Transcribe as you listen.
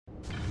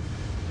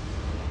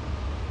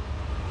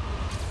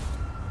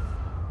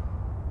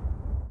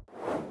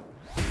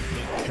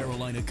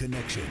Carolina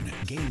Connection.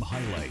 Game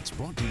highlights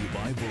brought to you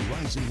by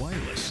Verizon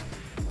Wireless.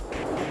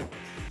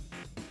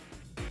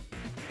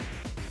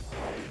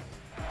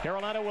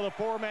 Carolina with a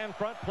four-man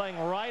front playing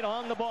right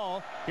on the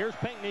ball. Here's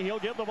Pinckney. He'll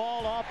give the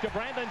ball off to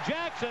Brandon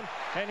Jackson,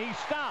 and he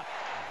stopped.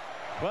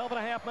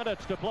 12.5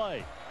 minutes to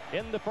play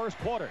in the first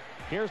quarter.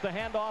 Here's the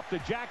handoff to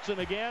Jackson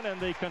again,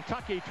 and the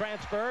Kentucky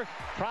transfer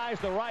tries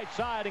the right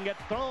side and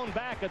gets thrown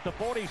back at the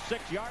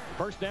 46-yard.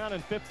 First down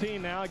and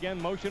 15 now.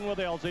 Again, motion with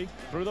Elzy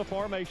through the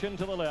formation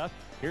to the left.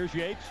 Here's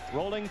Yates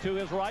rolling to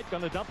his right,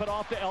 going to dump it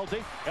off to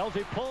Elzy.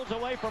 Elzy pulls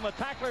away from a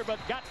tackler but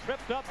got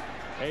tripped up.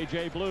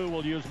 A.J. Blue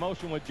will use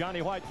motion with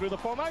Johnny White through the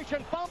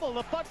formation. Fumble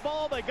the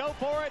football. They go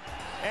for it,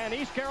 and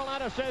East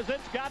Carolina says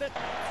it's got it.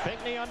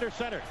 Pinckney under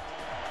center.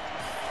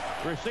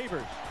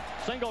 Receivers.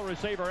 Single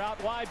receiver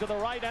out wide to the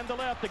right and the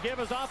left. The give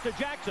is off to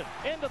Jackson.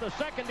 Into the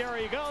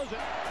secondary he goes.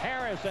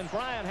 Harris and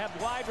Bryant have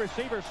wide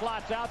receiver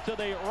slots out to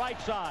the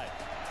right side.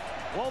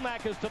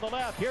 Womack is to the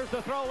left. Here's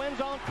the throw, end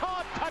zone,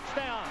 caught,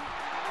 touchdown.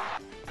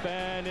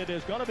 And it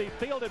is going to be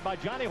fielded by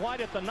Johnny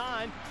White at the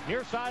 9,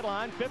 near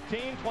sideline,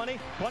 15, 20,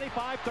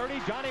 25,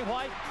 30. Johnny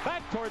White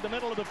back toward the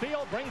middle of the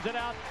field, brings it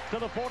out to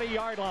the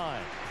 40-yard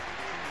line.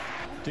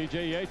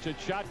 T.J. Yates at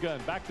shotgun,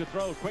 back to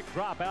throw, quick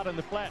drop out in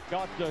the flat,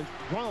 got the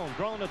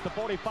drone at the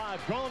 45,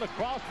 drone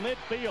across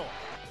midfield.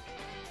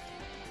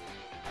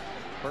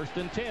 First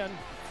and 10.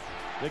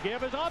 The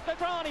give is off the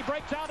drone. He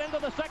breaks out into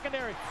the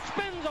secondary,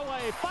 spins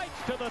away, fights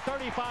to the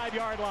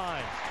 35-yard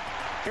line.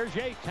 Here's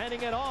Yates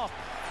handing it off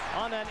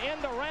on an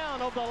end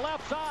around of the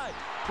left side,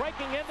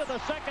 breaking into the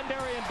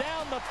secondary and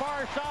down the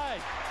far side.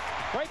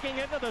 Breaking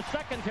into the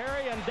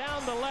secondary and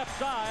down the left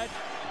side.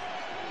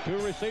 Two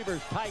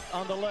receivers tight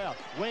on the left,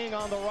 wing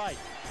on the right.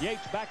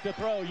 Yates back to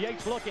throw.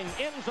 Yates looking,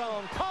 end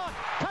zone, caught,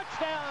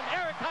 touchdown,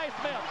 Eric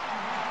Highsmith.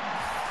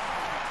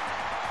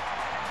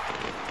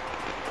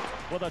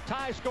 With a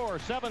tie score,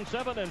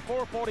 7-7 and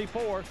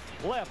 4:44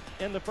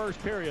 left in the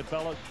first period,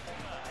 fellas.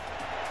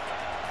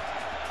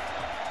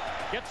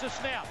 Gets a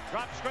snap,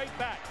 drops straight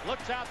back,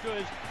 looks out to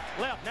his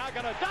left. Now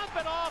going to dump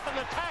it off, and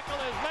the tackle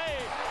is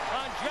made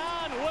on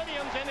John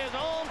Williams in his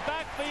own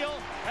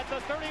backfield at the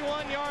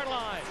 31-yard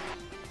line.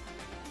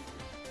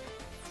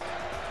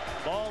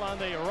 Ball on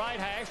the right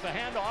hash, the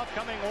handoff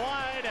coming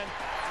wide and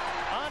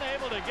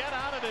unable to get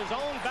out of his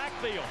own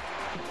backfield.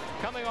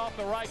 Coming off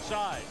the right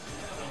side.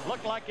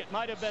 Looked like it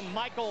might have been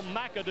Michael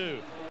McAdoo.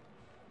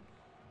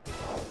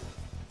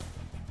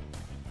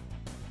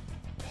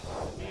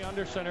 He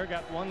under center,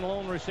 got one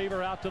lone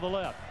receiver out to the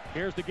left.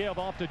 Here's the give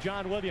off to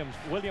John Williams.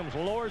 Williams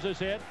lowers his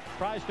head,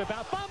 tries to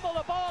bounce, fumble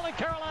the ball, and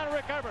Carolina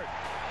recovered.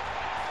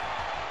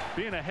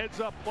 Being a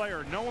heads-up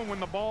player, knowing when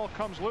the ball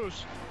comes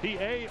loose, he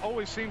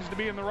always seems to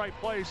be in the right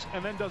place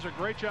and then does a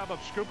great job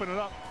of scooping it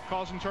up,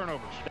 causing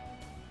turnovers.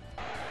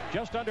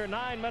 Just under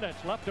 9 minutes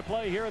left to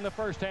play here in the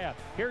first half.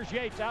 Here's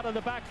Yates out of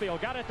the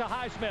backfield, got it to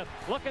Highsmith,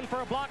 looking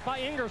for a block by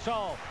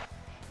Ingersoll.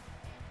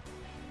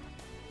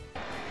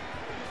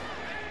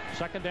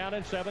 Second down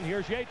and 7.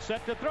 Here's Yates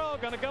set to throw,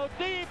 going to go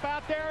deep.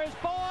 Out there is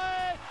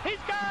Boyd. He's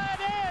got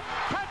it.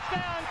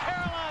 Touchdown,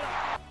 Carolina.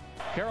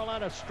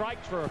 Carolina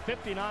strikes for a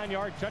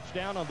 59-yard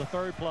touchdown on the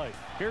third play.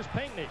 Here's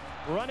Pinckney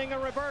running a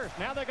reverse.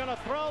 Now they're going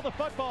to throw the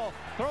football,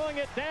 throwing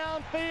it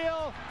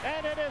downfield,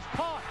 and it is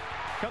caught.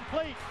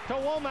 Complete to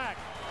Womack.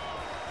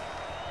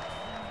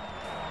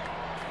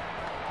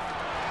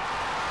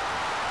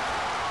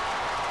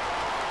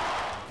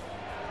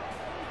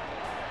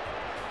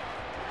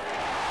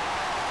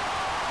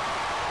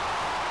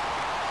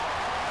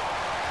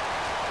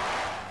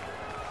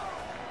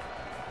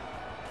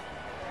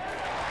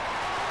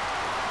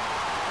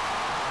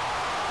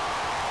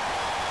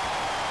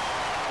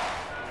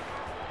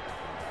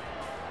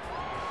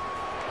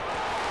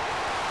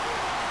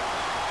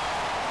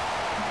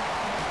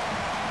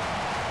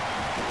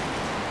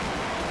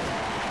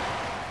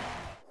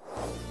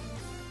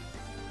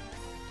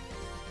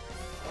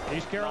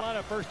 East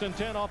Carolina first and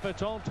 10 off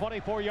its own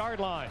 24-yard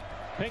line.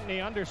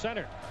 Pinckney under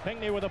center.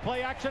 Pinckney with a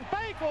play action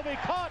fake will be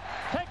caught,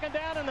 taken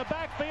down in the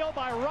backfield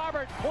by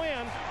Robert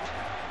Quinn.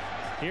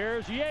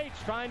 Here's Yates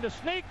trying to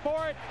sneak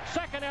for it.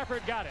 Second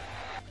effort, got it.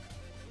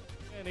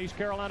 And East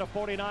Carolina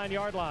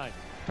 49-yard line.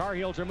 Tar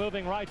Heels are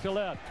moving right to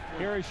left.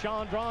 Here is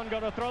Sean Drawn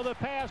going to throw the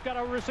pass. Got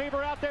a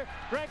receiver out there.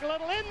 Greg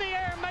Little in the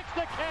air, makes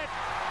the catch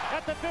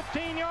at the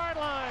 15-yard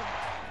line.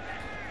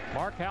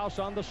 Mark House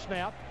on the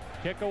snap.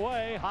 Kick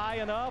away, high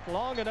enough,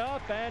 long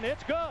enough, and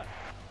it's good.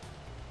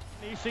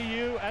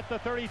 ECU at the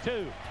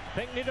 32.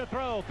 Pinckney to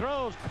throw,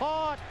 throws,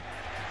 caught.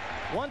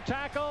 One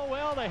tackle,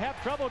 well, they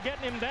have trouble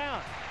getting him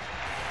down.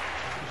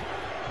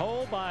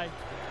 Hold by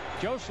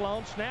Joe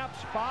Sloan, snap,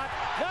 spot.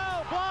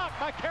 No, blocked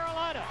by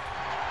Carolina.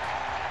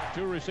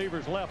 Two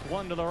receivers left,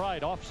 one to the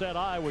right. Offset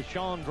eye with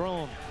Sean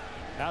Drone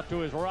out to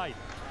his right.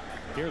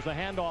 Here's the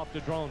handoff to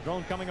Drone.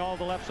 Drone coming all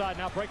the left side.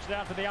 Now breaks it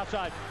out to the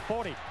outside.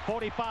 40,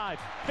 45,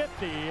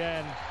 50,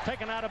 and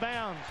taken out of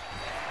bounds.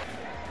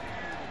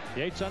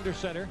 Yates under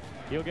center.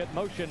 He'll get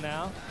motion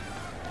now.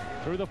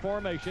 through the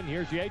formation.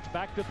 Here's Yates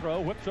back to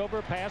throw. Whips over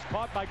a pass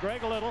caught by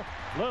Greg Little.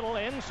 Little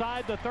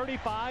inside the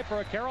 35 for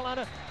a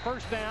Carolina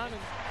first down.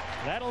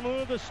 And that'll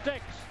move the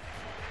Sticks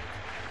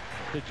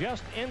to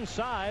just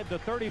inside the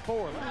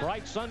 34.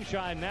 Bright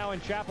sunshine now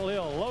in Chapel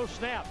Hill. Low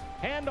snap.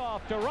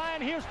 Handoff to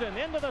Ryan Houston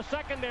into the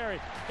secondary.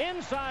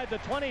 Inside the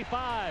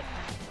 25.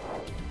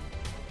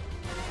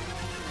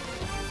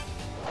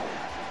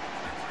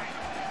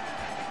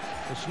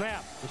 The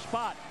snap, the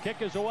spot,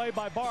 kick is away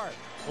by Bart.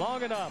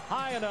 Long enough,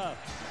 high enough,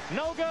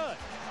 no good.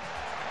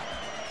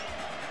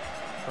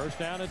 First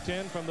down and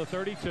 10 from the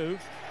 32.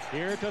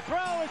 Here to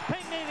throw is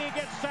Pinckney, and he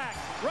gets sacked.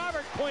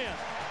 Robert Quinn.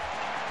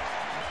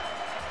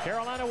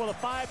 Carolina with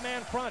a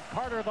 5-man front.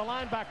 Carter, the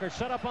linebacker,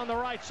 set up on the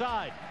right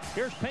side.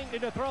 Here's Pinckney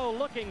to throw,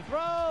 looking,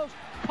 throws,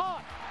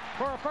 caught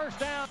for a first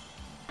down.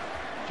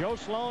 Joe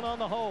Sloan on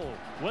the hold.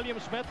 William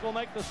Smith will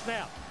make the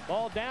snap.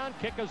 Ball down,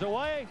 kick is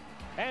away,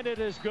 and it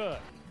is good.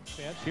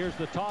 Here's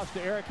the toss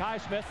to Eric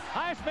Highsmith.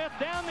 Highsmith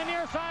down the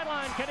near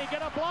sideline. Can he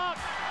get a block?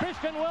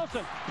 Christian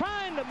Wilson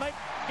trying to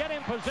get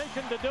in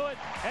position to do it,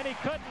 and he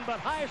couldn't, but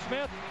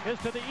Highsmith is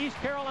to the East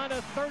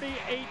Carolina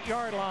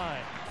 38-yard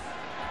line.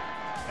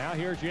 Now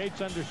here's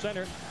Yates under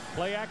center.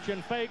 Play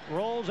action fake,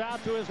 rolls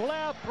out to his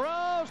left,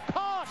 throws,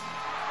 caught!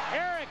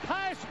 Eric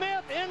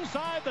Highsmith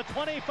inside the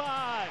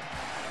 25.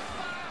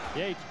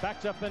 Yates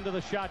backs up into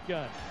the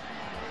shotgun.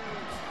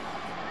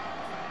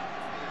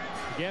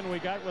 Again, we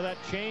got with that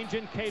change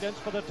in cadence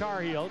for the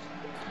Tar Heels.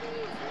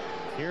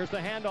 Here's the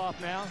handoff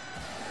now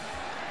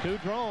to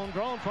Drone.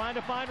 Drone trying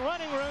to find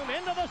running room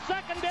into the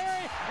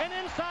secondary and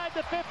inside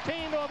the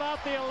 15 to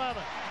about the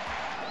 11.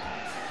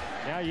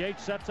 Now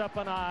Yates sets up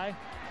an eye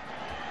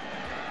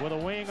with a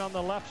wing on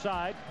the left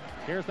side.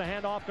 Here's the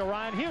handoff to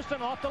Ryan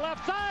Houston off the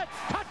left side.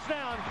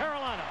 Touchdown,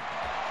 Carolina.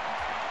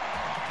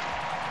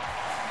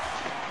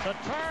 The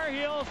Tar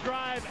Heels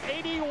drive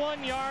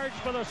 81 yards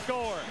for the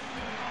score.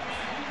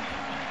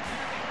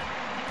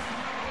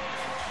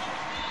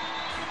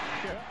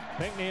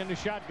 Pinckney in the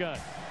shotgun.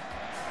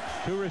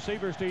 Two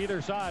receivers to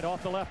either side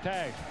off the left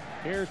hash.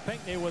 Here's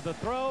Pinckney with the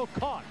throw,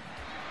 caught.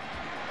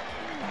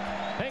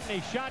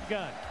 Pinckney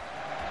shotgun.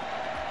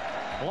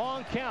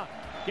 Long count,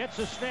 gets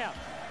a snap.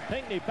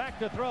 Pinckney back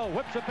to throw,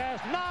 whips a pass,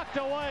 knocked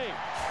away.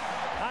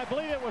 I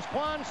believe it was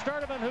Quan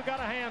Sturdivant who got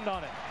a hand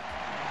on it.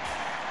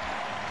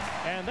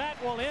 And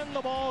that will end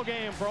the ball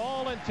game for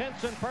all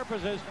intents and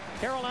purposes.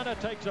 Carolina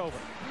takes over.